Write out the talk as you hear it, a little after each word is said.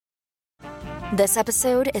This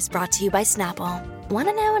episode is brought to you by Snapple. Want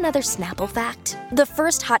to know another Snapple fact? The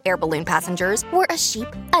first hot air balloon passengers were a sheep,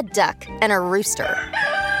 a duck, and a rooster.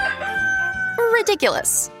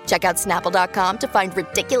 Ridiculous. Check out Snapple.com to find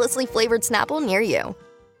ridiculously flavored Snapple near you.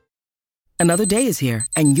 Another day is here,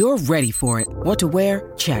 and you're ready for it. What to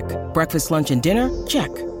wear? Check. Breakfast, lunch, and dinner?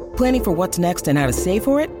 Check. Planning for what's next and how to save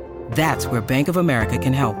for it? That's where Bank of America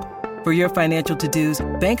can help. For your financial to-dos,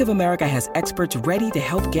 Bank of America has experts ready to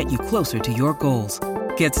help get you closer to your goals.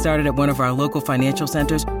 Get started at one of our local financial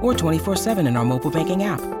centers or 24/7 in our mobile banking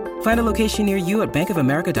app. Find a location near you at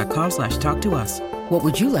bankofamerica.com/talktous. What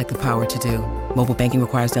would you like the power to do? Mobile banking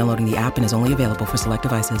requires downloading the app and is only available for select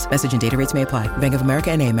devices. Message and data rates may apply. Bank of America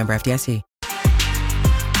N.A., member FDIC.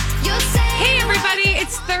 Hey, everybody.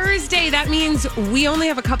 It's Thursday. That means we only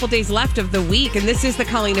have a couple days left of the week, and this is the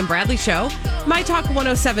Colleen and Bradley Show. My Talk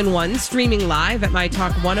 1071, streaming live at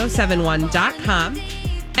mytalk1071.com.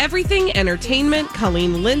 Everything Entertainment,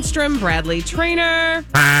 Colleen Lindstrom, Bradley Trainer.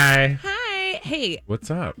 Hi. Hi. Hey. What's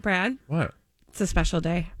up? Brad. What? It's a special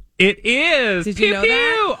day. It is. Did you know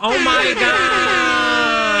that? Oh, my God.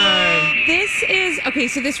 This is, okay,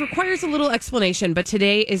 so this requires a little explanation, but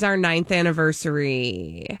today is our 9th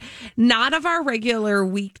anniversary. Not of our regular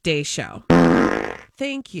weekday show.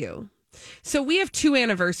 Thank you. So we have 2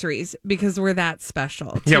 anniversaries because we're that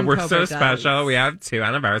special. Yeah, Team we're Cobra so does. special. We have 2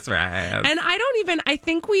 anniversaries. And I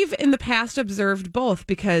think we've in the past observed both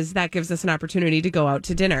because that gives us an opportunity to go out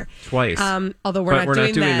to dinner. Twice. Although we're not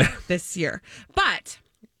doing that this year. But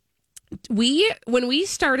when we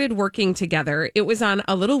started working together, it was on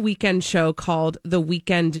a little weekend show called The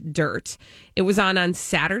Weekend Dirt. It was on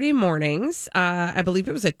Saturday mornings. I believe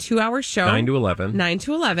it was a 2-hour show. 9 to 11. 9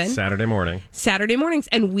 to 11. Saturday morning. Saturday mornings.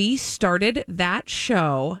 And we started that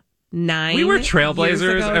show 9 We were years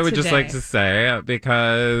trailblazers, ago I would just today. like to say,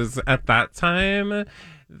 because at that time,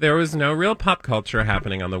 there was no real pop culture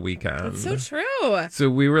happening on the weekend. It's so true. So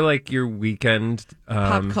we were like your weekend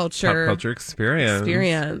Pop culture experience.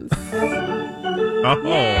 Oh, thank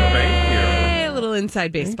you. Yay, a little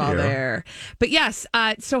inside baseball you. there. But yes,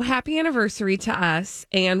 so happy anniversary to us,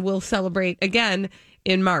 and we'll celebrate again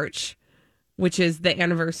in March, which is the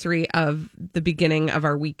anniversary of the beginning of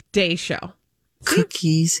our weekday show.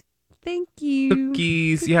 Cookies. Thank you.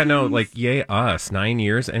 Cookies. Yeah, no, like, yay us. 9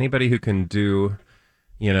 years. Anybody who can do,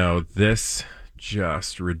 this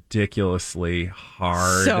just ridiculously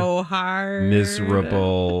hard, So hard.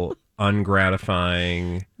 miserable,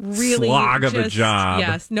 ungratifying Really slog of a just- job.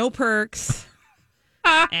 Yes, no perks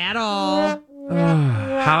at all.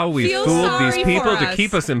 How we Feel fooled sorry these people for to us.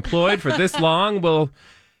 keep us employed for this long will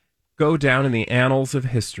go down in the annals of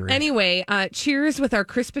history. Anyway, cheers with our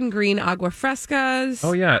crisp and green agua frescas.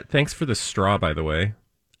 Oh, yeah. Thanks for the straw, by the way.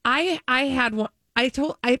 I had one.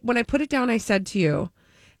 When I put it down, I said to you,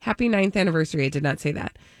 "Happy 9th anniversary." I did not say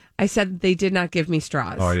that. I said they did not give me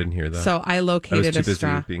straws. Oh, I didn't hear that. So I I was located too a busy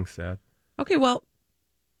straw. being sad. Okay, well,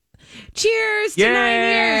 cheers to Yay! 9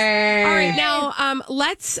 years. All right, now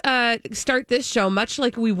let's start this show much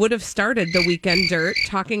like we would have started the Weekend Dirt,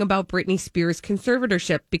 talking about Britney Spears'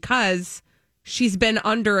 conservatorship, because she's been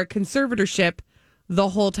under a conservatorship the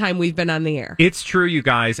whole time we've been on the air. It's true, you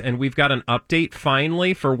guys, and we've got an update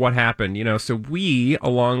finally for what happened. So we,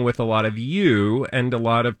 along with a lot of you and a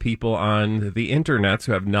lot of people on the internet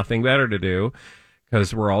who have nothing better to do,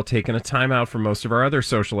 because we're all taking a time out from most of our other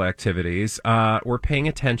social activities, we're paying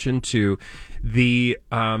attention to the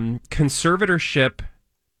conservatorship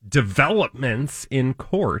developments in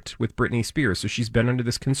court with Britney Spears. So she's been under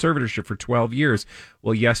this conservatorship for 12 years.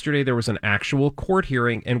 Well, yesterday there was an actual court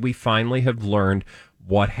hearing, and we finally have learned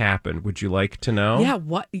what happened. Would you like to know? Yeah,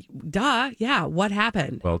 what? Duh. Yeah, what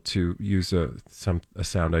happened? Well, to use a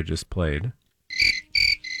sound I just played.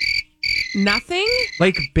 Nothing?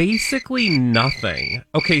 Like, basically nothing.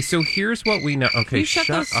 Okay, so here's what we know. Okay, You shut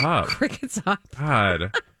those up. crickets up.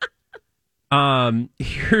 God.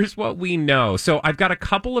 Here's what we know. So I've got a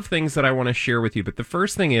couple of things that I want to share with you, but the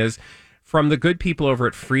first thing is from the good people over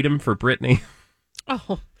at Freedom for Britney.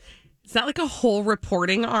 Oh, is that like a whole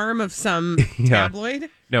reporting arm of some Yeah. tabloid?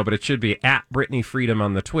 No, but it should be at Britney Freedom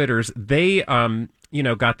on the Twitters. They,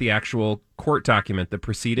 got the actual court document, the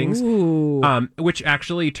proceedings, which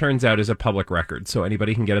actually turns out is a public record. So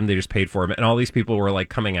anybody can get them. They just paid for them. And all these people were like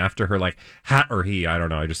coming after her, like, or he, I don't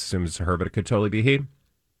know. I just assume it's her, but it could totally be he.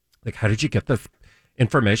 Like, how did you get the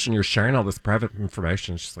information? You're sharing all this private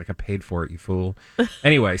information. It's just like, I paid for it, you fool.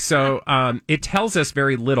 Anyway, so it tells us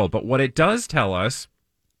very little. But what it does tell us,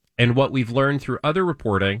 and what we've learned through other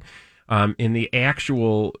reporting in the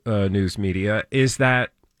actual news media, is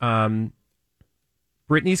that Britney's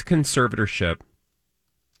conservatorship,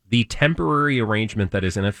 the temporary arrangement that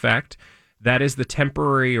is in effect, That is the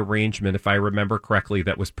temporary arrangement, if I remember correctly,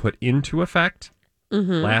 that was put into effect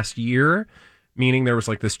last year, meaning there was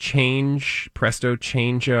like this presto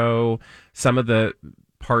changeo, some of the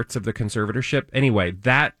parts of the conservatorship. Anyway,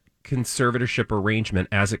 that conservatorship arrangement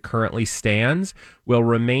as it currently stands will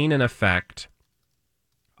remain in effect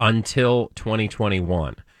until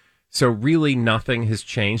 2021. So really nothing has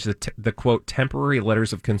changed. The quote, temporary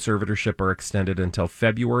letters of conservatorship are extended until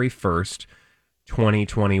February 1st,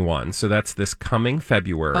 2021. So that's this coming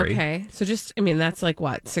February. Okay. So that's like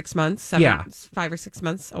what, 6 months? 5 or 6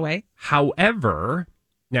 months away? However,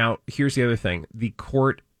 now here's the other thing. The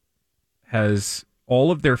court has all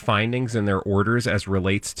of their findings and their orders as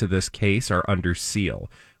relates to this case are under seal,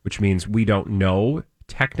 which means we don't know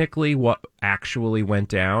technically what actually went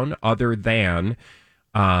down other than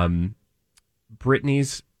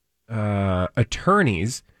Britney's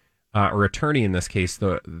attorneys, or attorney in this case,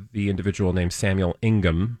 the individual named Samuel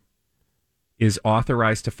Ingham, is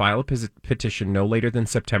authorized to file a petition no later than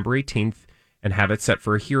September 18th and have it set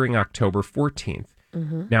for a hearing October 14th.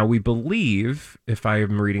 Now, we believe, if I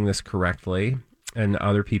am reading this correctly, and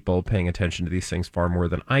other people paying attention to these things far more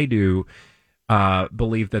than I do,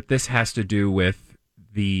 believe that this has to do with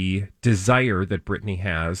the desire that Britney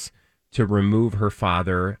has to remove her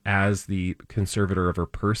father as the conservator of her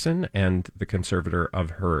person and the conservator of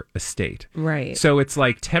her estate. Right. So it's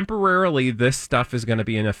like temporarily this stuff is going to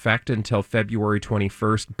be in effect until February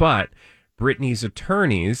 21st, but Britney's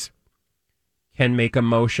attorneys can make a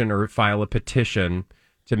motion or file a petition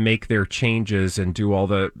to make their changes and do all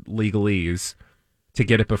the legalese to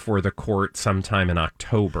get it before the court sometime in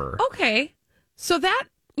October. Okay. So that,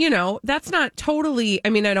 that's not totally, I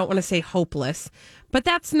don't want to say hopeless, but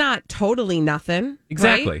that's not totally nothing.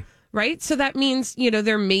 Exactly. Right? So that means,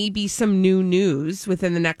 there may be some new news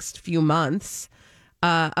within the next few months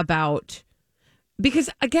about, because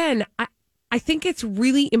again, I think it's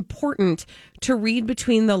really important to read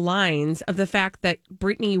between the lines of the fact that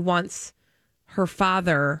Britney wants her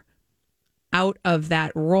father out of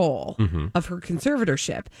that role of her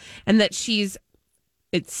conservatorship, and that she's,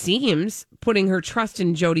 it seems, putting her trust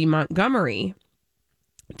in Jody Montgomery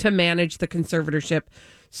to manage the conservatorship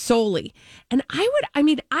solely. And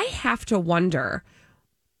I have to wonder,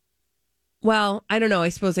 well, I don't know, I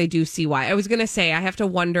suppose I do see why. I was going to say, I have to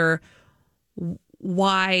wonder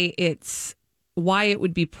why it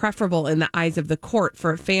would be preferable in the eyes of the court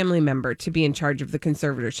for a family member to be in charge of the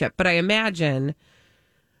conservatorship. But I imagine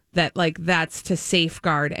that that's to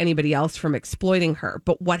safeguard anybody else from exploiting her.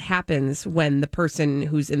 But what happens when the person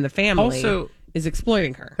who's in the family is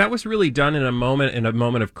exploiting her? That was really done in a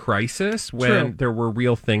moment of crisis when there were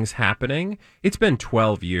real things happening. It's been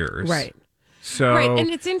 12 years. Right. So, right, and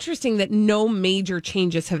it's interesting that no major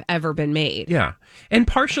changes have ever been made. Yeah, and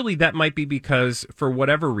partially that might be because, for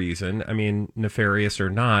whatever reason, nefarious or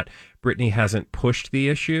not, Britney hasn't pushed the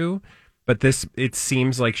issue. But it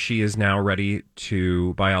seems like she is now ready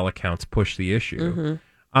to, by all accounts, push the issue.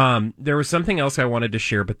 There was something else I wanted to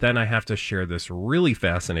share, but then I have to share this really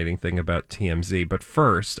fascinating thing about TMZ. But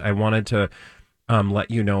first, I wanted to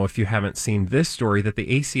let you know, if you haven't seen this story, that the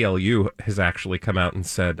ACLU has actually come out and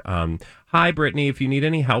said, hi, Britney, if you need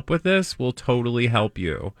any help with this, we'll totally help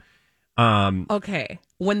you. Okay.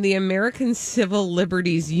 When the American Civil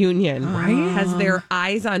Liberties Union has their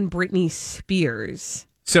eyes on Britney Spears.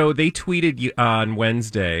 So they tweeted on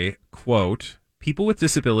Wednesday, quote, people with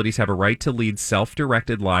disabilities have a right to lead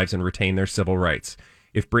self-directed lives and retain their civil rights.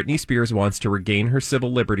 If Britney Spears wants to regain her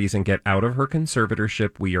civil liberties and get out of her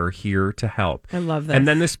conservatorship, we are here to help. I love that. And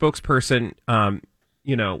then the spokesperson,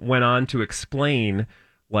 went on to explain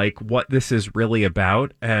what this is really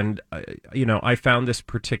about. And, I found this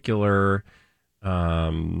particular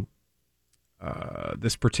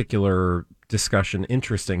discussion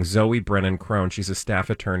interesting. Zoe Brennan Crone, she's a staff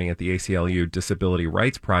attorney at the ACLU Disability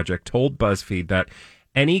Rights Project, told BuzzFeed that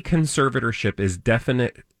any conservatorship is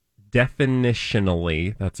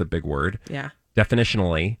definitionally, that's a big word. Yeah.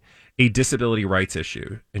 Definitionally a disability rights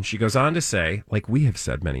issue. And she goes on to say, like we have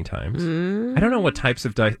said many times, I don't know what types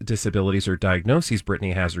of disabilities or diagnoses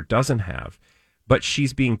Britney has or doesn't have, but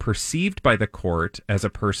she's being perceived by the court as a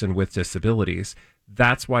person with disabilities.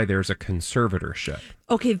 That's why there's a conservatorship.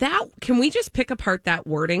 Okay, can we just pick apart that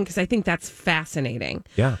wording? Because I think that's fascinating.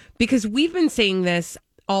 Yeah. Because we've been saying this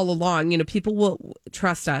all along. People will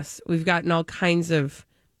trust us. We've gotten all kinds of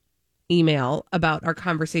email about our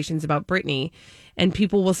conversations about Britney, and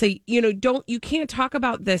people will say, you can't talk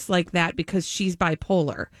about this like that because she's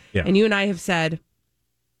bipolar. Yeah. And you and I have said,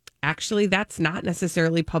 actually, that's not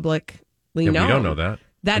necessarily publicly known. We don't know that.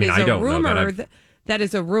 That is a rumor. That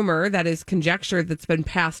is a rumor, that is conjecture that's been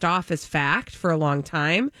passed off as fact for a long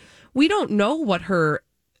time. we don't know what her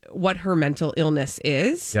mental illness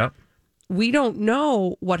is. Yep. We don't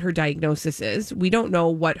know what her diagnosis is. We don't know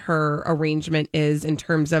what her arrangement is in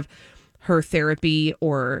terms of her therapy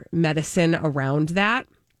or medicine around that.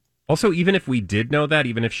 Also, even if we did know that,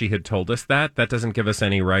 even if she had told us that, that doesn't give us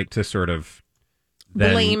any right to sort of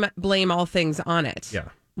blame all things on it. Yeah.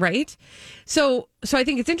 Right. So I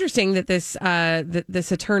think it's interesting that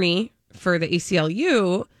this attorney for the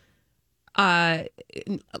ACLU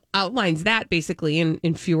outlines that basically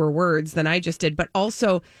in fewer words than I just did, but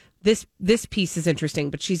also this piece is interesting.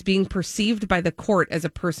 But she's being perceived by the court as a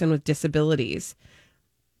person with disabilities.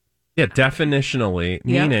 Yeah, definitionally,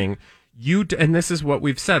 meaning and this is what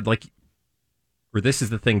we've said, like, or this is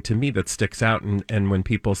the thing to me that sticks out. And when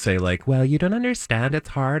people say, like, well, you don't understand, it's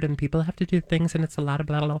hard and people have to do things and it's a lot of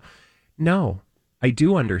blah, blah, blah. No, I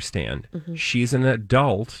do understand. Mm-hmm. She's an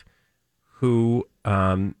adult who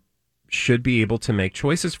should be able to make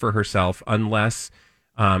choices for herself unless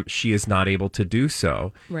she is not able to do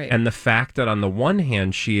so. Right. And the fact that on the one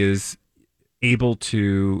hand, she is able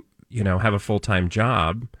to, have a full-time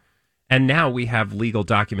job. And now we have legal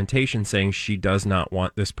documentation saying she does not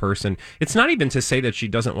want this person. It's not even to say that she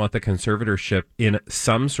doesn't want the conservatorship in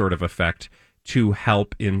some sort of effect to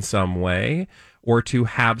help in some way or to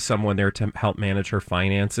have someone there to help manage her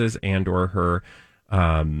finances and or her,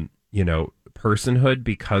 personhood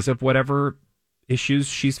because of whatever issues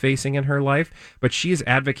she's facing in her life. But she is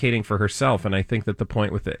advocating for herself. And I think that the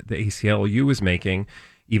point with the ACLU was making,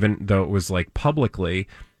 even though it was like publicly,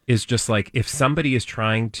 is just like, if somebody is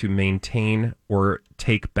trying to maintain or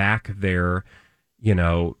take back their,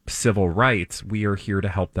 civil rights, we are here to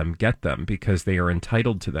help them get them because they are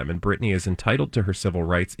entitled to them. And Brittany is entitled to her civil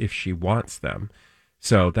rights if she wants them.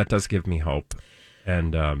 So that does give me hope.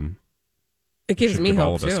 And it gives me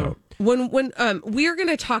hope too. Hope. When we are going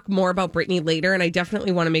to talk more about Brittany later, and I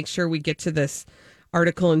definitely want to make sure we get to this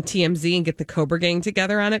article in TMZ and get the Cobra Gang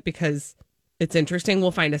together on it because it's interesting.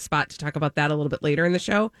 We'll find a spot to talk about that a little bit later in the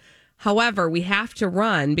show. However, we have to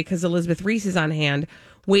run because Elizabeth Reese is on hand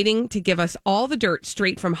waiting to give us all the dirt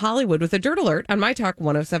straight from Hollywood with a Dirt Alert on My Talk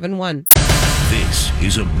 107.1. This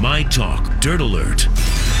is a My Talk Dirt Alert.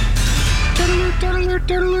 Dirt Alert, Dirt Alert,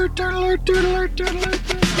 Dirt Alert, Dirt Alert, Dirt Alert, Dirt Alert.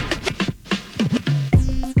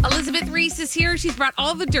 Elizabeth Reese is here. She's brought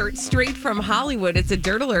all the dirt straight from Hollywood. It's a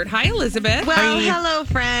Dirt Alert. Hi, Elizabeth. Well, hello,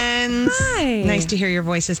 friends. Hi. Nice to hear your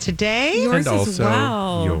voices today. Yours and as also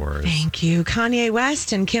well. Yours. Thank you. Kanye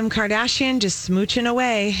West and Kim Kardashian just smooching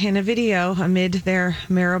away in a video amid their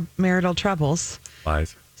marital troubles.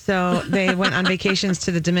 Lies. So they went on vacations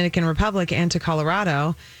to the Dominican Republic and to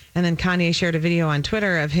Colorado. And then Kanye shared a video on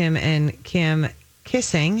Twitter of him and Kim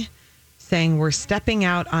kissing, saying, "We're stepping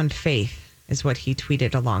out on faith," is what he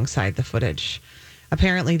tweeted alongside the footage.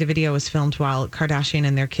 Apparently, the video was filmed while Kardashian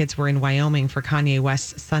and their kids were in Wyoming for Kanye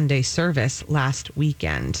West's Sunday service last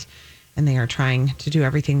weekend. And they are trying to do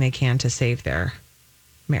everything they can to save their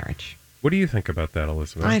marriage. What do you think about that,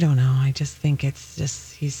 Elizabeth? I don't know. I just think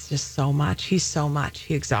he's just so much. He's so much.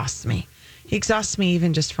 He exhausts me. He exhausts me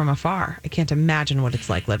even just from afar. I can't imagine what it's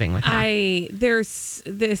like living with him. This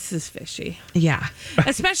is fishy. Yeah.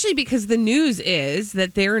 Especially because the news is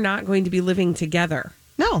that they're not going to be living together.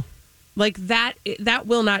 No. Like that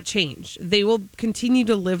will not change. They will continue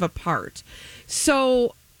to live apart.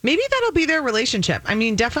 So maybe that'll be their relationship. I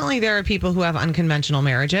mean, definitely there are people who have unconventional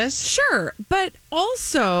marriages. Sure. But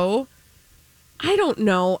also, I don't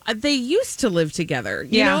know. They used to live together.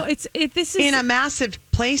 You know, this is in a massive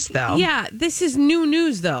place, though. Yeah, this is new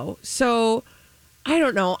news, though. So I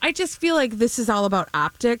don't know. I just feel like this is all about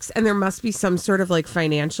optics, and there must be some sort of like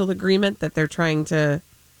financial agreement that they're trying to.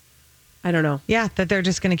 I don't know. Yeah, that they're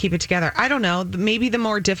just going to keep it together. I don't know. Maybe the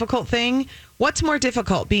more difficult thing. What's more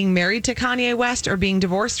difficult, being married to Kanye West or being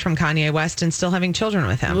divorced from Kanye West and still having children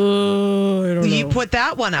with him? I don't know. You put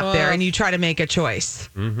that one up there and you try to make a choice.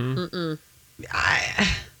 Mm-hmm.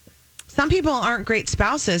 Some people aren't great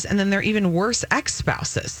spouses, and then they're even worse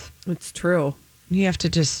ex-spouses. It's true. You have to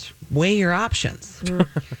just weigh your options.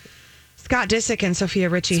 Scott Disick and Sophia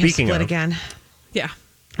Richie have split again. Yeah.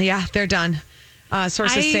 Yeah, they're done.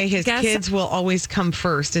 Sources say his kids will always come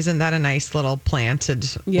first. Isn't that a nice little planted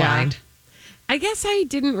line? I guess I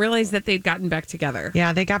didn't realize that they'd gotten back together.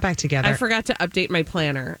 Yeah, they got back together. I forgot to update my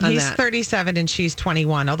planner on He's 37 and she's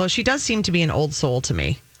 21, although she does seem to be an old soul to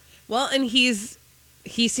me. Well, and he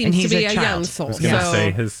seems to be a young soul. I was going to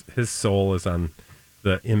say his soul is on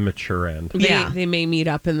the immature end. They may meet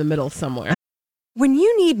up in the middle somewhere. When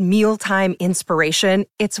you need mealtime inspiration,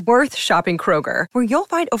 it's worth shopping Kroger, where you'll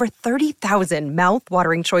find over 30,000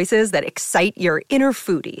 mouth-watering choices that excite your inner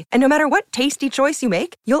foodie. And no matter what tasty choice you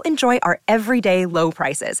make, you'll enjoy our everyday low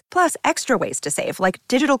prices, plus extra ways to save, like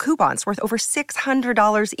digital coupons worth over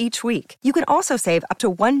 $600 each week. You can also save up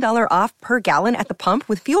to $1 off per gallon at the pump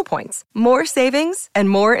with fuel points. More savings and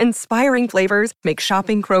more inspiring flavors make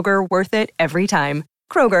shopping Kroger worth it every time.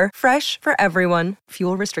 Kroger, fresh for everyone.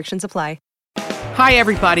 Fuel restrictions apply. Hi,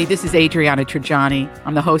 everybody. This is Adriana Trajani.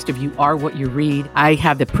 I'm the host of You Are What You Read. I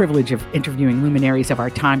have the privilege of interviewing luminaries of our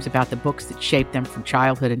times about the books that shaped them from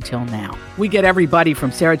childhood until now. We get everybody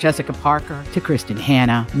from Sarah Jessica Parker to Kristen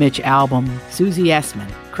Hanna, Mitch Albom, Susie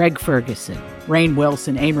Essman, Craig Ferguson, Rainn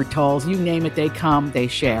Wilson, Amor Tolls, you name it, they come, they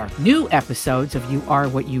share. New episodes of You Are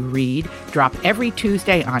What You Read drop every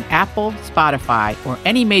Tuesday on Apple, Spotify, or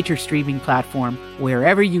any major streaming platform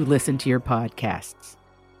wherever you listen to your podcasts.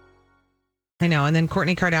 I know. And then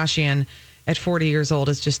Kourtney Kardashian at 40 years old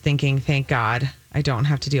is just thinking, thank God I don't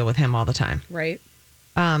have to deal with him all the time. Right.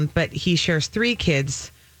 But he shares 3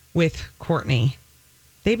 kids with Kourtney.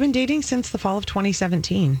 They've been dating since the fall of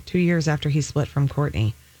 2017, 2 years after he split from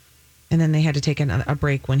Kourtney. And then they had to take a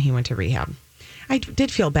break when he went to rehab. I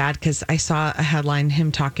did feel bad because I saw a headline,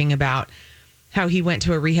 him talking about how he went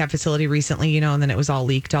to a rehab facility recently, and then it was all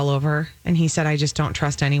leaked all over. And he said, I just don't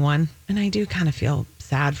trust anyone. And I do kind of feel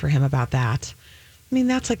sad for him about that. I mean,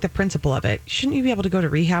 that's like the principle of it. Shouldn't you be able to go to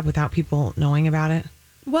rehab without people knowing about it?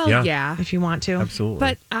 Well, yeah. If you want to. Absolutely.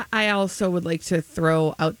 But I also would like to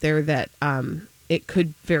throw out there that it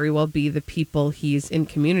could very well be the people he's in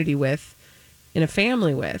community with, in a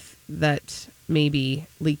family with, that maybe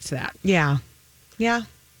leaked that. Yeah. Yeah.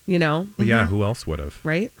 Well, yeah, who else would have?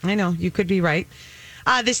 Right? I know. You could be right.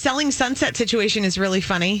 The Selling Sunset situation is really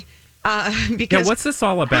funny. Because what's this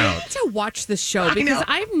all about? I need to watch the show because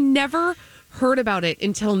I've never heard about it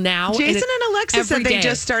until now. Jason and Alexa said they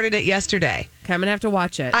just started it yesterday. Okay, I'm going to have to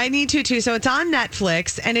watch it. I need to, too. So it's on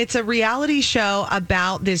Netflix, and it's a reality show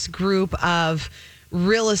about this group of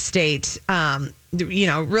real estate,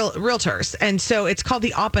 realtors. And so it's called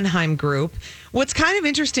the Oppenheim Group. What's kind of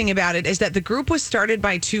interesting about it is that the group was started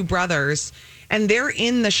by 2 brothers, and they're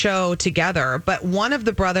in the show together. But one of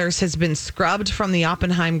the brothers has been scrubbed from the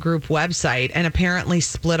Oppenheim Group website and apparently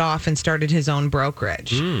split off and started his own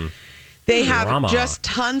brokerage. They have just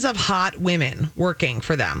tons of hot women working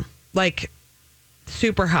for them, like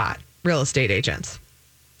super hot real estate agents.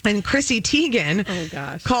 And Chrissy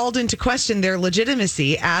Teigen called into question their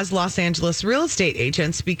legitimacy as Los Angeles real estate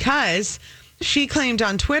agents because she claimed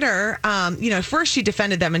on Twitter, first she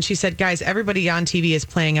defended them and she said, guys, everybody on TV is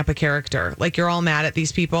playing up a character. Like, you're all mad at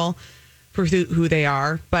these people for who they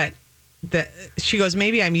are. But she goes,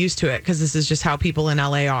 maybe I'm used to it because this is just how people in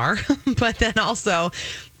LA are. But then also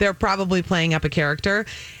they're probably playing up a character.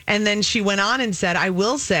 And then she went on and said, I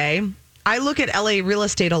will say, I look at LA real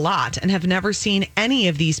estate a lot and have never seen any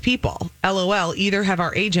of these people. LOL, either have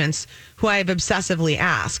our agents who I have obsessively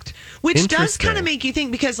asked, which does kind of make you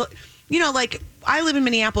think because, like I live in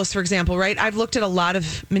Minneapolis, for example, right? I've looked at a lot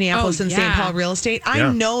of Minneapolis and St. Paul real estate.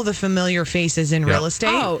 I know the familiar faces in real estate.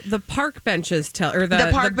 Oh, the park benches the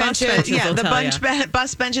park benches,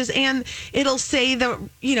 bus benches, and it'll say the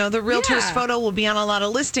realtor's photo will be on a lot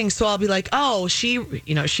of listings. So I'll be like, oh, she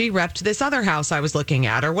repped this other house I was looking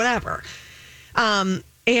at or whatever.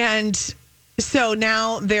 And so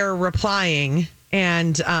now they're replying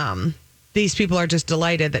and, these people are just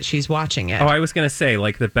delighted that she's watching it. Oh, I was going to say,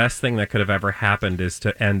 like, the best thing that could have ever happened is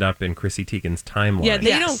to end up in Chrissy Teigen's timeline. Yeah,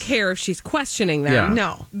 they don't care if she's questioning them. Yeah.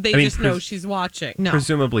 No. They just know she's watching. No.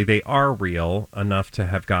 Presumably, they are real enough to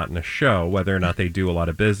have gotten a show. Whether or not they do a lot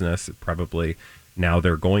of business, probably now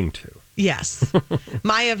they're going to. Yes.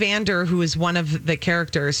 Maya Vander, who is one of the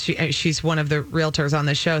characters, she's one of the realtors on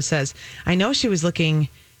the show, says, I know she was looking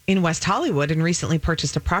in West Hollywood and recently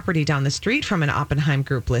purchased a property down the street from an Oppenheim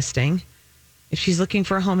Group listing. If she's looking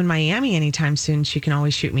for a home in Miami anytime soon, she can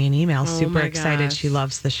always shoot me an email. Super excited. Gosh. She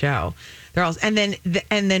loves the show. They're all, and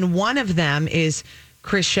then one of them is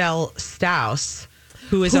Chrishell Stause,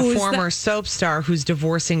 who is a former soap star who's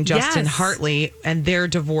divorcing Justin Hartley, and their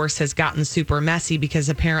divorce has gotten super messy because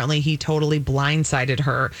apparently he totally blindsided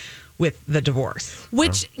her with the divorce.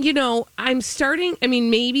 Which, maybe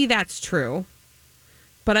that's true,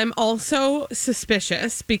 but I'm also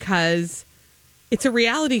suspicious because it's a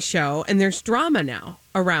reality show, and there's drama now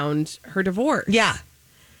around her divorce. Yeah.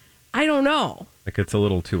 I don't know. Like, it's a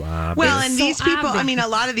little too obvious. Well, and these people, a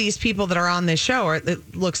lot of these people that are on this show,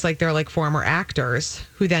 it looks like they're like former actors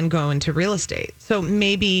who then go into real estate. So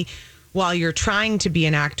maybe while you're trying to be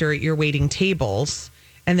an actor, you're waiting tables,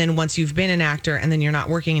 And then once you've been an actor and then you're not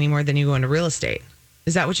working anymore, then you go into real estate.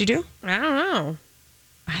 Is that what you do? I don't know.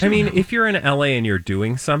 I mean, if you're in LA and you're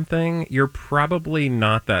doing something, you're probably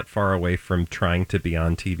not that far away from trying to be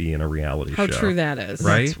on TV in a reality show. How true that is.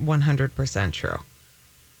 Right? That's 100% true.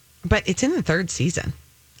 But it's in the 3rd season.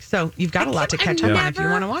 So you've got a lot to catch up on if you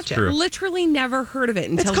want to watch it. Literally never heard of it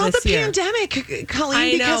until it's called this the year. pandemic, Colleen,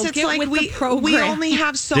 I know. because it's Get like with the we program. only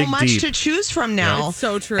have so Dig much deep. to choose from now. It's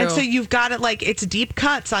so true. And so you've got it like it's deep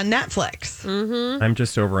cuts on Netflix I'm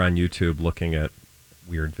just over on YouTube looking at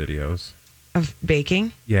weird videos. of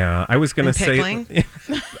baking. Yeah, I was going to And say pickling?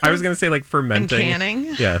 I was going to say like fermenting. And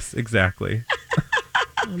canning? Yes, exactly.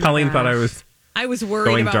 Colleen thought I was worried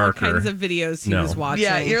going about darker. what kinds of videos he No. was watching.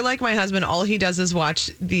 Yeah, you're like my husband. All he does is watch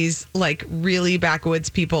these like really backwoods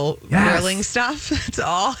people Yes. grilling stuff. That's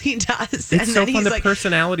all he does. It's so fun. The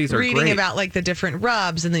personalities are reading great. about like the different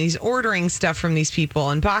rubs, and then he's ordering stuff from these people,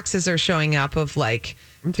 and boxes are showing up of like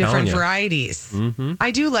I'm telling different you. varieties. Mm-hmm.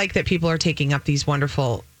 I do like that people are taking up these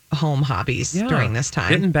wonderful home hobbies during this time.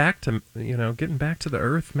 Getting back to the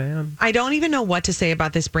earth, man. I don't even know what to say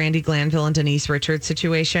about this Brandi Glanville and Denise Richards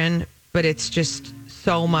situation, but it's just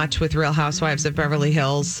so much with Real Housewives of Beverly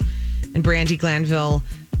Hills. And Brandi Glanville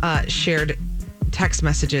shared text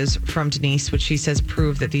messages from Denise, which she says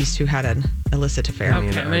prove that these two had an illicit affair. Okay,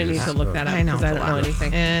 I'm going to need to look that up I know, because I it's a don't know lot.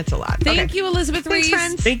 anything. It's a lot. Thank Okay. you, Elizabeth Thanks, Reese.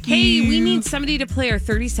 friends. Thank Hey, you. we need somebody to play our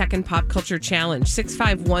 30-second pop culture challenge.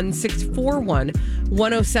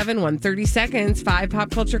 651-641-1071. 30 seconds, 5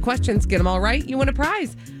 pop culture questions. Get them all right. You win a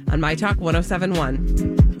prize on My Talk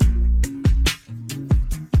 1071.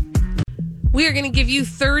 We are going to give you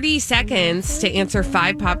 30 seconds to answer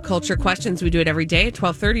 5 pop culture questions. We do it every day at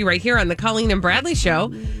 12:30 right here on the Colleen and Bradley Show.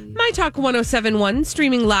 My Talk 1071,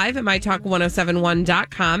 streaming live at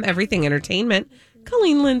mytalk1071.com. Everything Entertainment.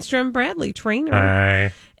 Colleen Lindstrom, Bradley Trainer.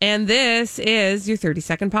 Hi. And this is your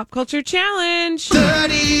 30-second pop culture challenge.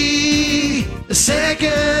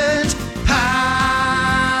 30-second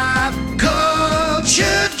pop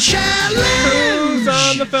culture challenge. Who's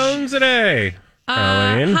on the phone today?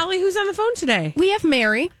 Colleen. Holly, who's on the phone today? We have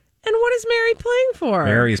Mary, And what is Mary playing for?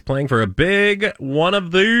 Mary's playing for a big one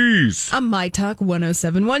of these. a My Talk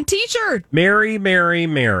 1071 t-shirt. Mary.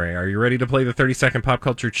 Are you ready to play the 30-second pop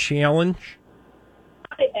culture challenge?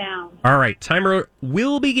 I am. All right, timer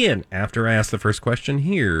will begin after I ask the first question.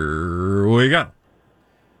 Here we go.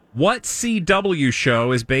 What CW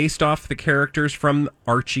show is based off the characters from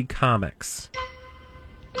Archie comics?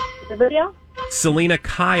 The video? Selena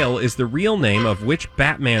Kyle is the real name of which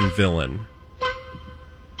Batman villain?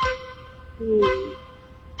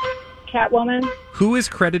 Catwoman. Who is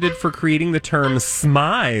credited for creating the term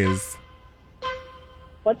smize?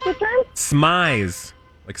 What's the term? Smize.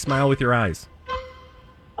 Like smile with your eyes.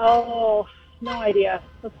 Oh, no idea.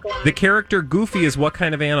 What's going on? The character Goofy is what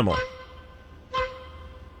kind of animal?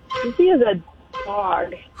 He is a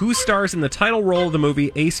dog. Who stars in the title role of the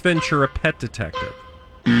movie Ace Ventura: Pet Detective?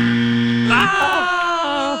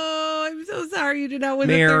 Oh, I'm so sorry you did not win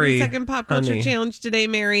Mary, the 30-second pop culture honey. challenge today,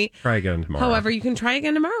 Mary. Try again tomorrow. However, you can try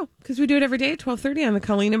again tomorrow because we do it every day at 12:30 on the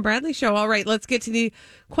Colleen and Bradley Show. All right, let's get to the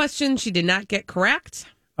question she did not get correct.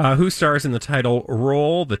 Who stars in the title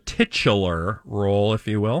role, the titular role, if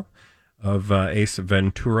you will, of Ace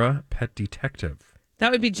Ventura: Pet Detective?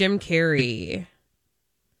 That would be Jim Carrey.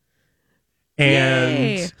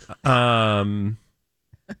 And I'm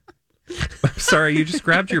sorry, you just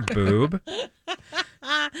grabbed your boob.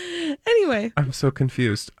 Anyway, I'm so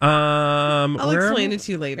confused. I'll explain it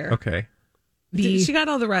to you later. Okay. She got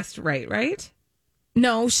all the rest right?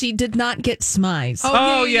 No, she did not get smize.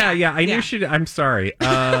 Oh, yeah. I knew she. I'm sorry.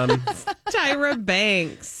 Tyra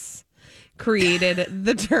Banks created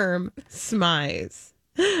the term smize.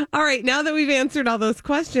 All right, now that we've answered all those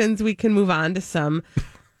questions, we can move on to some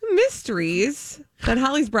mysteries that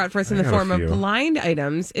Holly's brought for us in the form of blind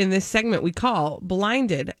items in this segment we call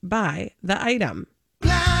Blinded by the Item.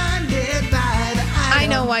 Blinded by the I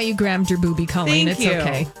know why you grabbed your booby, Colleen. Thank It's you.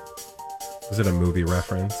 okay. Was it a movie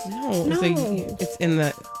reference? No. It's in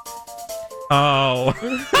the... Oh.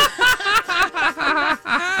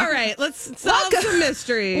 All right, let's solve some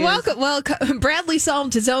mysteries. Welcome. Bradley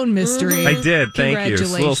solved his own mystery. I did. Thank you. It's a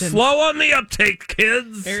little Congratulations. slow on the uptake,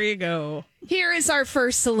 kids. There you go. Here is our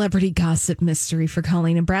first celebrity gossip mystery for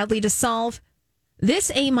Colleen and Bradley to solve.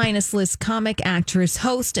 This A-list comic actress,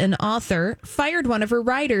 host, and author fired one of her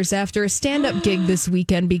writers after a stand-up gig this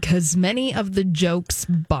weekend because many of the jokes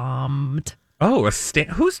bombed. Oh,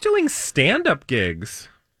 who's doing stand-up gigs?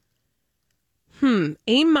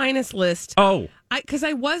 A-list. Oh. Because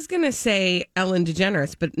I was going to say Ellen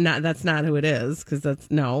DeGeneres, but that's not who it is, because that's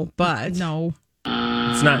but... No.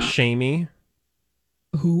 It's not Shamey.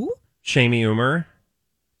 Who? Shamie Umer.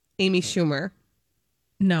 Amy Schumer.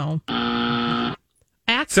 No.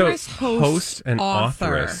 Actress, host and author.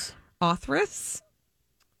 authoress. Authoress?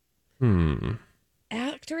 Hmm.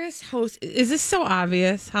 Actress, host. Is this so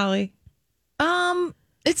obvious, Holly?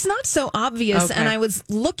 It's not so obvious. Okay. And I was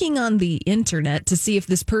looking on the internet to see if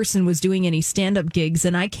this person was doing any stand-up gigs,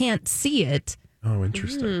 and I can't see it. Oh,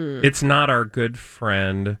 interesting. It's not our good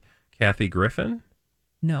friend Kathy Griffin?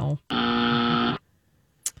 No.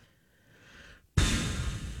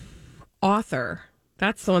 Author.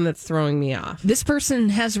 That's the one that's throwing me off. This person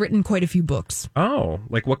has written quite a few books. Oh,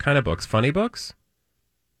 like what kind of books? Funny books?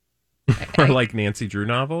 Or like Nancy Drew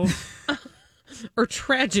novels? Or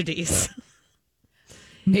tragedies.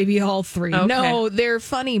 Maybe all three. Okay. No, they're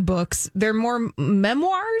funny books. They're more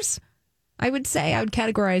memoirs, I would say. I would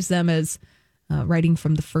categorize them as writing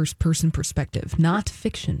from the first person perspective, not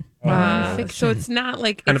fiction. Fiction. So it's not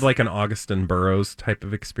like... Kind of like an Augustin Burroughs type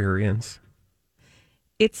of experience.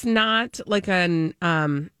 It's not like a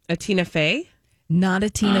Tina Fey? Not a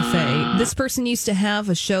Tina Fey. This person used to have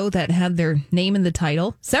a show that had their name in the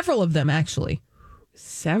title. Several of them, actually.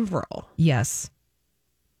 Several? Yes.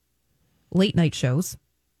 Late night shows.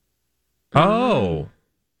 Oh.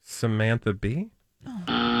 Samantha Bee?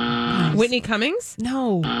 Whitney Cummings?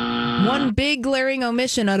 No. One big glaring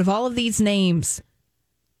omission out of all of these names.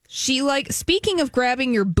 Speaking of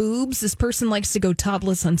grabbing your boobs, this person likes to go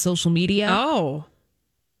topless on social media. Oh.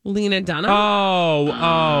 Lena Dunham?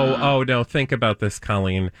 Oh, no. Think about this,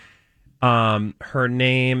 Colleen. Her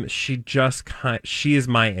name, she is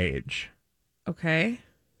my age. Okay.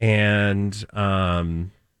 And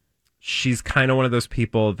she's kind of one of those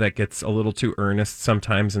people that gets a little too earnest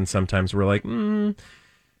sometimes, and sometimes we're like,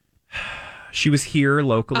 she was here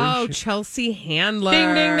locally. Oh, Chelsea Handler.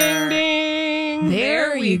 Ding, ding, ding, ding.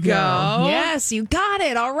 There you go. Yes, you got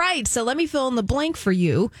it. All right. So let me fill in the blank for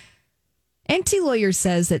you. NT Lawyer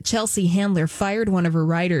says that Chelsea Handler fired one of her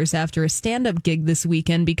writers after a that gig this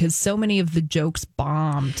weekend because so many of the jokes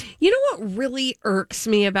bombed. You know what really irks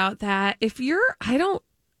me about that?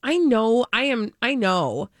 I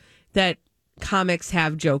know that comics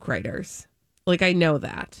have joke writers. Like, I know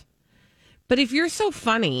that. But if you're so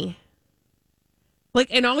funny,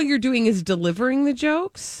 and all you're doing is delivering the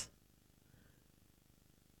jokes,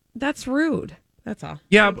 that's rude. That's all.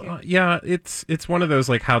 Yeah, it's one of those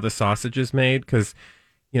like how the sausage is made, because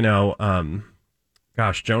Joan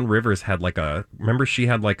Rivers had remember she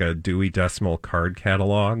had like a Dewey Decimal Card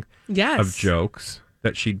catalog of jokes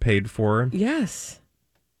that she'd paid for. Yes.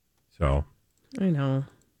 So I know.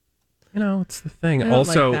 It's the thing. I don't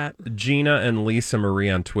Also, like that. Gina and Lisa Marie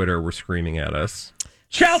on Twitter were screaming at us.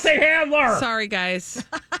 Chelsea Handler! Sorry, guys.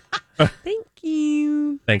 Thank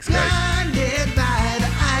you. Thanks, guys.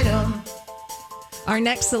 Our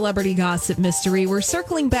next celebrity gossip mystery, we're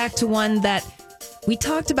circling back to one that we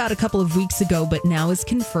talked about a couple of weeks ago, but now is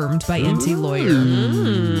confirmed by NT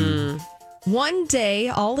Lawyer. One day,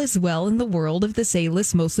 all is well in the world of this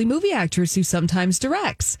A-list, mostly movie actress who sometimes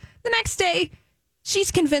directs. The next day,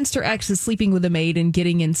 she's convinced her ex is sleeping with a maid and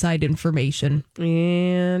getting inside information.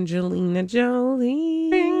 Angelina Jolie.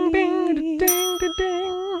 Bing, bing, ding,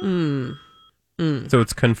 ding, ding. So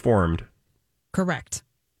it's conformed. Correct.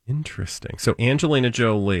 Interesting. So Angelina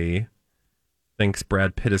Jolie thinks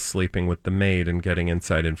Brad Pitt is sleeping with the maid and getting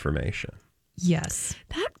inside information. Yes.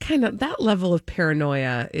 That level of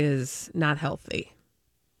paranoia is not healthy.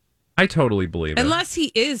 I totally believe it. Unless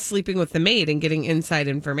he is sleeping with the maid and getting inside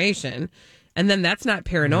information. And then that's not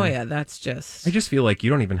paranoia. That's just... I just feel like you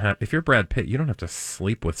don't even have... If you're Brad Pitt, you don't have to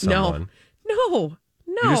sleep with someone. No.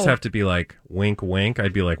 You just have to be like, wink, wink.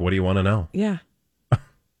 I'd be like, what do you want to know? Yeah.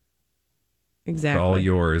 Exactly. It's all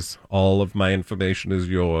yours. All of my information is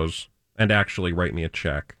yours. And actually write me a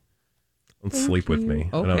check. And sleep with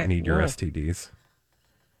me. Okay. I don't need your STDs.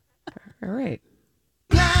 All right.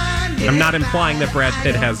 I'm not implying that Brad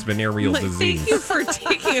Pitt has venereal disease. Thank you for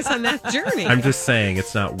taking us on that journey. I'm just saying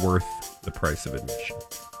it's not worth the price of admission.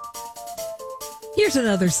 Here's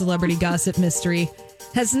another celebrity gossip mystery.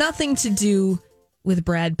 Has nothing to do with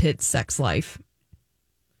Brad Pitt's sex life.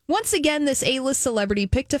 Once again, this A-list celebrity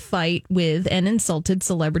picked a fight with and insulted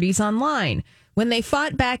celebrities online. When they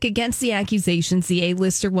fought back against the accusations, the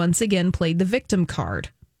A-lister once again played the victim card.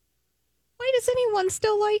 Why does anyone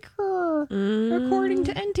still like her? According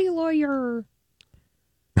to NT Lawyer.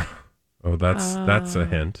 Oh, that's a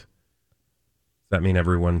hint. Does that mean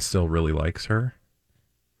everyone still really likes her?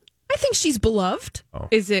 I think she's beloved. Oh.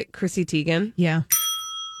 Is it Chrissy Teigen? Yeah.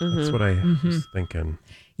 That's what I was thinking.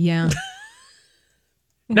 Yeah.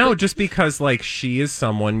 No, just because she is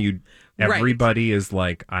someone Everybody is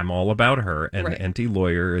like, I'm all about her, and Enty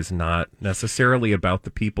Lawyer is not necessarily about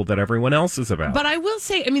the people that everyone else is about. But I will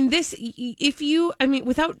say, I mean,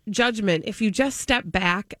 without judgment, if you just step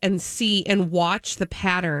back and see and watch the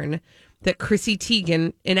pattern that Chrissy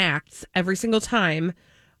Teigen enacts every single time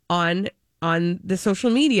on the social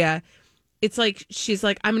media, it's like, she's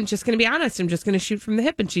like, I'm just going to be honest. I'm just going to shoot from the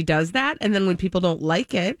hip. And she does that. And then when people don't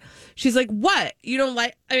like it, she's like, what? You don't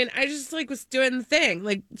like, I mean, I just like was doing the thing.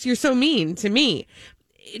 Like, you're so mean to me.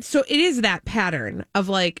 So it is that pattern of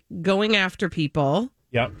like going after people,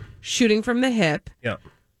 shooting from the hip,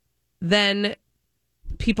 then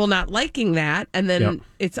people not liking that. And then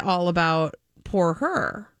it's all about poor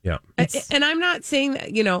her. Yeah. And I'm not saying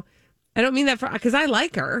that, I don't mean that because I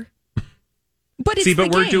like her. But it's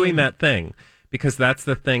we're doing that thing because that's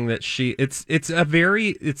the thing that it's a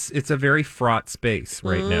very fraught space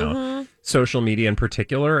right now, social media in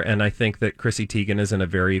particular, and I think that Chrissy Teigen is in a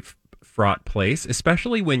very fraught place,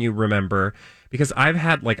 especially when you remember, because I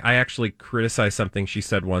actually criticized something she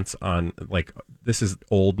said once on, like, this is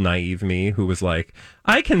old naive me who was like,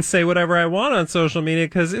 I can say whatever I want on social media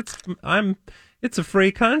because it's a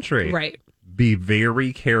free country, right? Be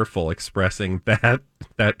very careful expressing that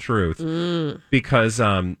truth because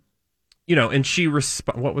and she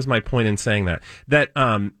what was my point in saying that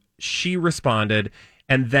she responded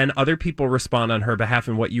and then other people respond on her behalf,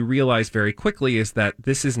 and what you realize very quickly is that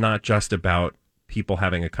this is not just about people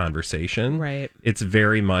having a conversation, right? It's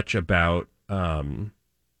very much about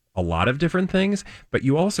a lot of different things, but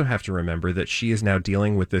you also have to remember that she is now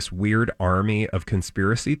dealing with this weird army of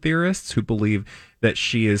conspiracy theorists who believe that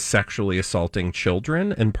she is sexually assaulting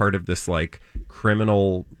children and part of this like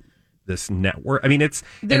criminal, this network. I mean,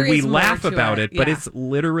 we laugh about it, but it's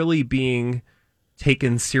literally being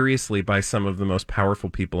taken seriously by some of the most powerful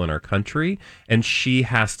people in our country. And she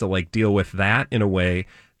has to like deal with that in a way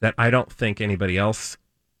that I don't think anybody else,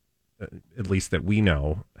 at least that we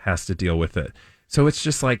know, has to deal with it. So it's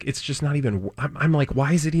just like, it's just not even, I'm like,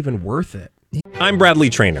 why is it even worth it? I'm Bradley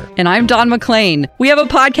Trainer. And I'm Don McClain. We have a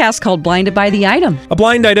podcast called Blinded by the Item. A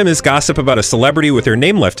blind item is gossip about a celebrity with their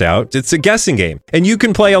name left out. It's a guessing game, and you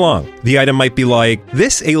can play along. The item might be like,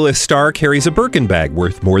 this A-list star carries a Birkin bag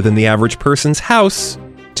worth more than the average person's house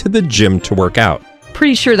to the gym to work out.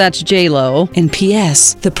 Pretty sure that's J-Lo. And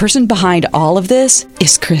P.S. the person behind all of this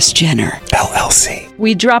is Kris Jenner, LLC.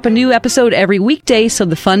 We drop a new episode every weekday so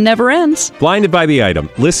the fun never ends. Blinded by the Item.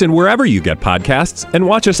 Listen wherever you get podcasts and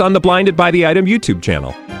watch us on the Blinded by the Item YouTube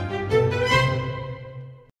channel.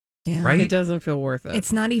 Yeah. Right? It doesn't feel worth it.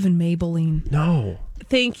 It's not even Maybelline. No.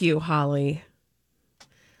 Thank you, Holly.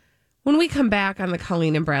 When we come back on the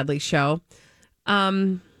Colleen and Bradley show,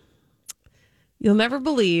 you'll never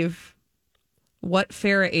believe what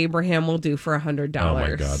Farrah Abraham will do for $100. Oh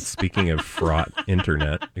my God. Speaking of fraught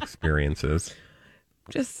internet experiences.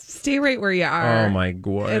 Just stay right where you are. Oh my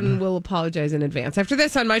God. And we'll apologize in advance. After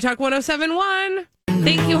this on My Talk 1071.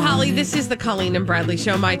 Thank you, Holly. This is the Colleen and Bradley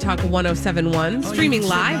show, My Talk 1071. Streaming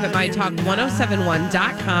live at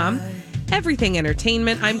MyTalk1071.com. Everything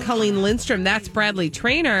Entertainment. I'm Colleen Lindstrom. That's Bradley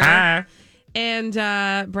Trainer. Hi. And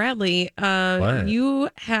Bradley, you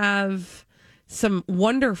have some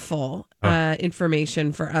wonderful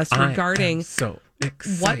information for us regarding so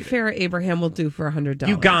excited. What Farrah Abraham will do for $100.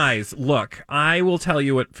 You guys, look, I will tell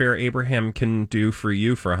you what Farrah Abraham can do for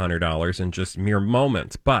you for $100 in just mere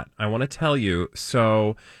moments. But I want to tell you,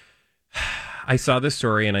 so I saw this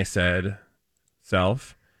story and I said,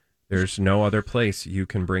 Self, there's no other place you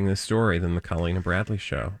can bring this story than the Colleen and Bradley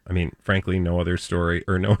show. I mean, frankly, no other story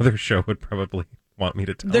or no other show would probably want me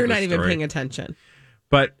to tell They're this not even story. paying attention.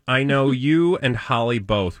 But I know you and Holly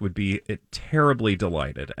both would be terribly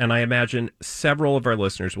delighted. And I imagine several of our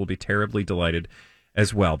listeners will be terribly delighted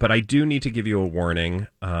as well. But I do need to give you a warning.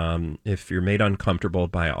 If you're made uncomfortable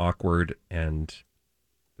by awkward and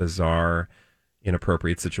bizarre,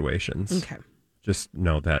 inappropriate situations, just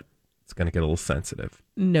know that it's going to get a little sensitive.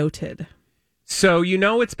 Noted. So,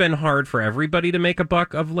 it's been hard for everybody to make a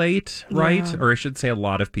buck of late, right? Yeah. Or I should say a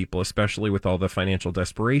lot of people, especially with all the financial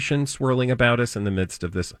desperation swirling about us in the midst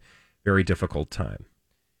of this very difficult time.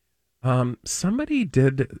 Somebody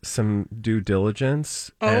did some due diligence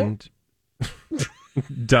and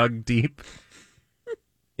dug deep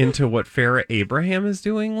into what Farrah Abraham is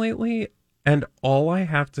doing lately. And all I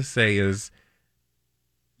have to say is,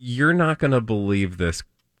 you're not going to believe this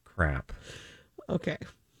crap. Okay.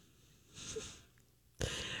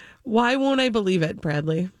 Why won't I believe it,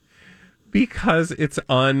 Bradley? Because it's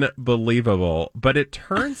unbelievable. But it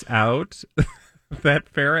turns out that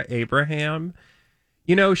Farrah Abraham,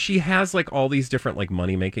 she has like all these different like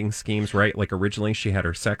money-making schemes, right? Like originally she had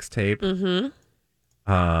her sex tape. Mm-hmm.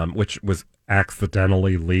 which was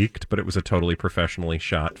accidentally leaked, but it was a totally professionally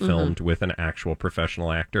shot, filmed with an actual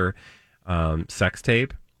professional actor sex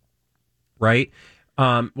tape, right?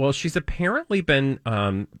 Well, she's apparently been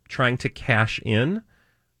trying to cash in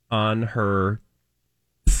on her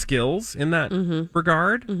skills in that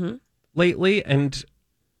regard lately, and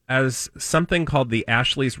as something called the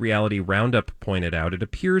Ashley's Reality Roundup pointed out, it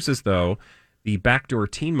appears as though the backdoor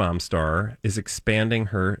Teen Mom star is expanding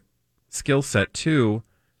her skill set to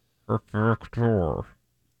her backdoor.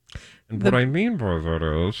 And what I mean by that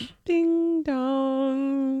is... Ding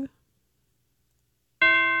dong.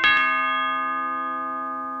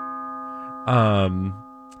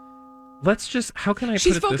 Let's just... How can I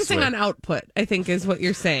She's put it this way? focusing on output, I think is what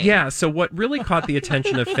you're saying. Yeah, so what really caught the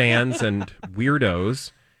attention of fans and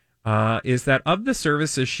weirdos is that of the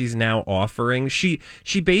services she's now offering, she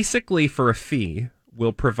basically, for a fee,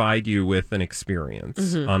 will provide you with an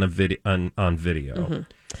experience on a on video.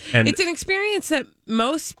 And it's an experience that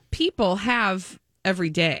most people have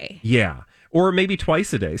every day. Yeah. Or maybe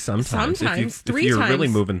twice a day sometimes. Three if you're times. really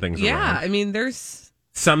moving things around. Yeah, I mean, there's...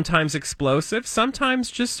 Sometimes explosive,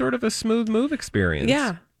 sometimes just sort of a smooth move experience.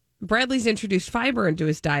 Yeah. Bradley's introduced fiber into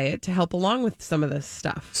his diet to help along with some of this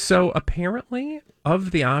stuff. So apparently,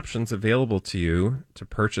 of the options available to you to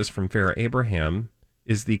purchase from Farrah Abraham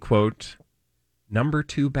is the, quote, number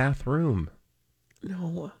 2 bathroom.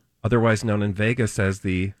 No. Otherwise known in Vegas as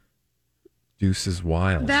the Deuces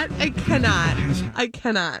Wild. That I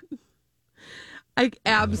cannot. I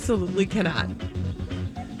absolutely cannot.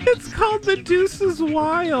 It's called the Deuces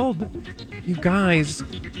Wild. You guys,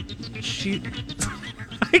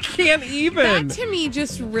 I can't even. That to me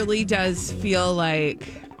just really does feel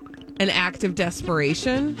like an act of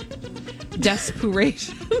desperation.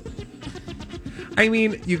 I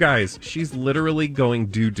mean, you guys, she's literally going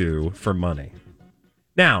doo-doo for money.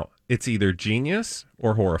 Now, it's either genius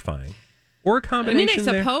or horrifying. Or a combination.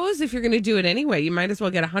 I suppose if you're going to do it anyway, you might as well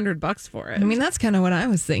get $100 for it. I mean, that's kind of what I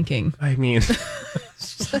was thinking. I mean,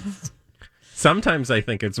 sometimes I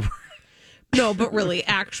think it's... No, but really,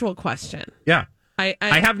 actual question. Yeah. I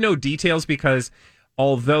have no details because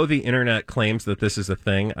although the internet claims that this is a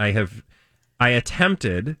thing, I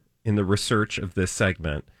attempted in the research of this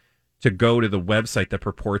segment to go to the website that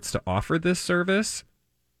purports to offer this service,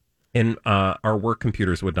 and our work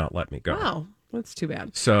computers would not let me go. Wow, that's too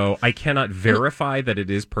bad. So I cannot verify that it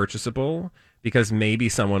is purchasable because maybe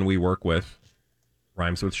someone we work with,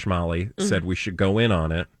 rhymes with Schmally, said we should go in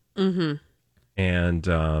on it. Mm-hmm. And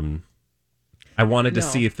I wanted to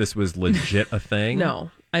see if this was legit a thing. No,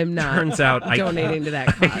 I'm not. Turns out donating to that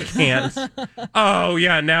cause. I can't. Oh,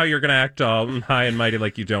 yeah, now you're going to act all high and mighty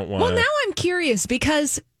like you don't want to. Well, now I'm curious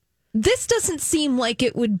because this doesn't seem like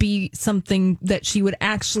it would be something that she would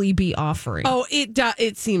actually be offering. Oh,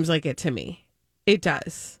 it seems like it to me. It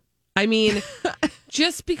does. I mean,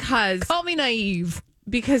 just because... Call me naive.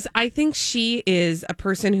 Because I think she is a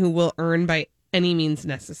person who will earn by any means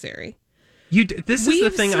necessary. This is the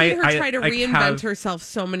thing. We've seen her try to reinvent herself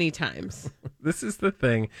so many times. This is the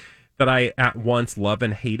thing that I at once love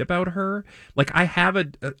and hate about her. Like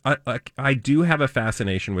I do have a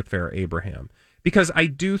fascination with Farrah Abraham because I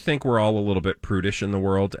do think we're all a little bit prudish in the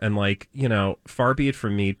world, and like, you know, far be it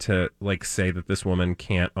from me to like say that this woman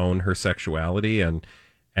can't own her sexuality and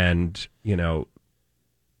you know,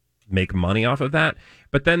 make money off of that.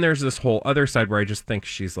 But then there's this whole other side where I just think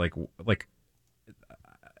she's like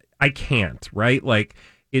I can't, right? Like,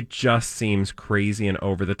 it just seems crazy and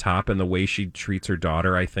over the top, and the way she treats her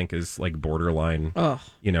daughter, I think, is like borderline,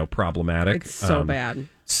 you know, problematic. It's so bad.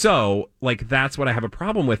 So, like, that's what I have a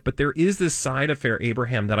problem with. But there is this side of Farrah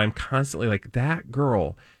Abraham that I'm constantly like, that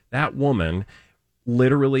girl, that woman,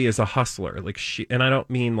 literally is a hustler. Like and I don't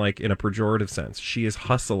mean like in a pejorative sense. She is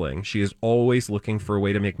hustling. She is always looking for a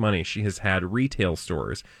way to make money. She has had retail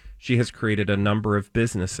stores. She has created a number of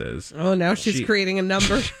businesses. Oh, now she's creating a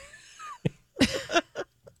number.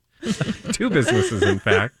 2 businesses, in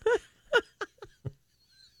fact.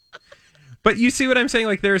 But you see what I'm saying?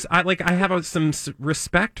 Like, I have some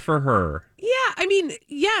respect for her. Yeah, I mean,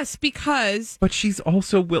 yes, because... But she's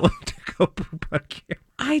also willing to go poop on camera.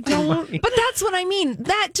 I don't... But that's what I mean.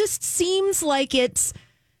 That just seems like it's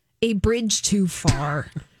a bridge too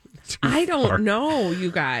far. I don't know,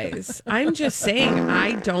 you guys. I'm just saying,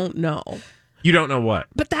 I don't know. You don't know what?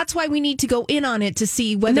 But that's why we need to go in on it to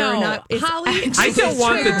see whether or not it's Holly, I don't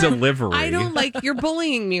want the delivery. I don't like... You're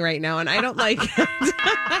bullying me right now, and I don't like it.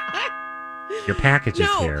 Your package is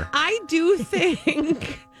here. I do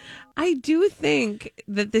think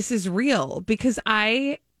that this is real because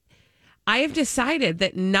I have decided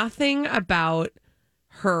that nothing about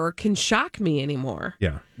her can shock me anymore.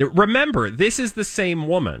 Yeah. Remember, this is the same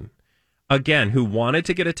woman, again, who wanted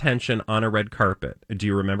to get attention on a red carpet. Do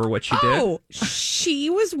you remember what she did? Oh, she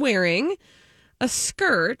was wearing a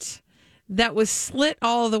skirt that was slit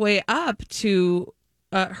all the way up to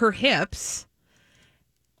her hips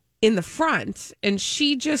in the front. And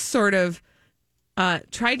she just sort of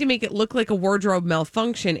tried to make it look like a wardrobe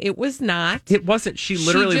malfunction. It was not. It wasn't. She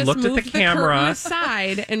literally looked at the camera,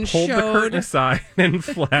 aside, and pulled the curtain aside, and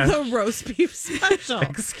flashed the roast beef special.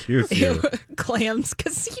 Excuse you. Clams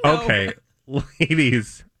Casino. Okay,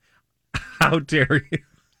 ladies, how dare you?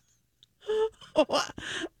 Oh,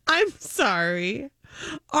 I'm sorry.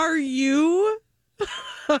 Are you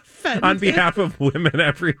offended? On behalf of women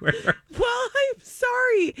everywhere. Well, I'm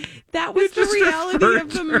sorry. That was the reality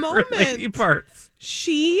of the moment. Lady parts.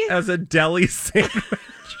 She as a deli sandwich.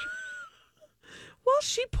 Well,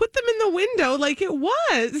 she put them in the window like it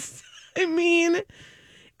was. I mean, it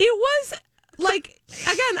was like,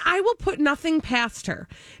 again, I will put nothing past her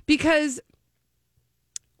because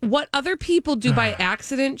what other people do by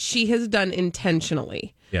accident, she has done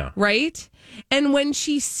intentionally. Yeah. Right? And when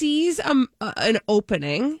she sees an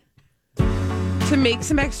opening to make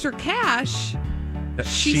some extra cash,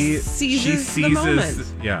 she seizes the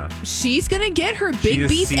moment. Yeah. She's going to get her big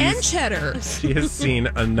beef and cheddar. She has seen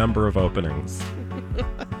a number of openings.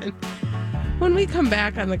 When we come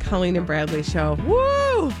back on the Colleen and Bradley show,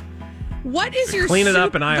 woo! What is your clean it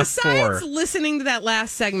up in aisle 4? Besides listening to that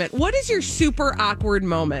last segment, what is your super awkward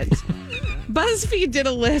moment? BuzzFeed did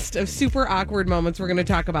a list of super awkward moments. We're going to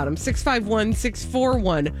talk about them.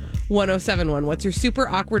 651-641-1071. What's your super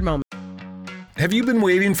awkward moment? Have you been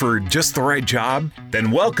waiting for just the right job?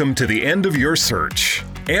 Then welcome to the end of your search.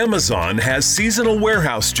 Amazon has seasonal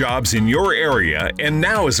warehouse jobs in your area, and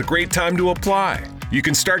now is a great time to apply. You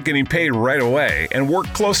can start getting paid right away and work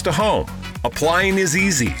close to home. Applying is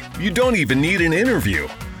easy. You don't even need an interview.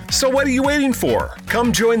 So what are you waiting for?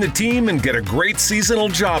 Come join the team and get a great seasonal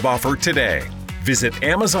job offer today. Visit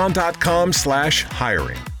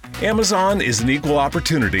Amazon.com/hiring. Amazon is an equal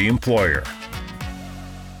opportunity employer.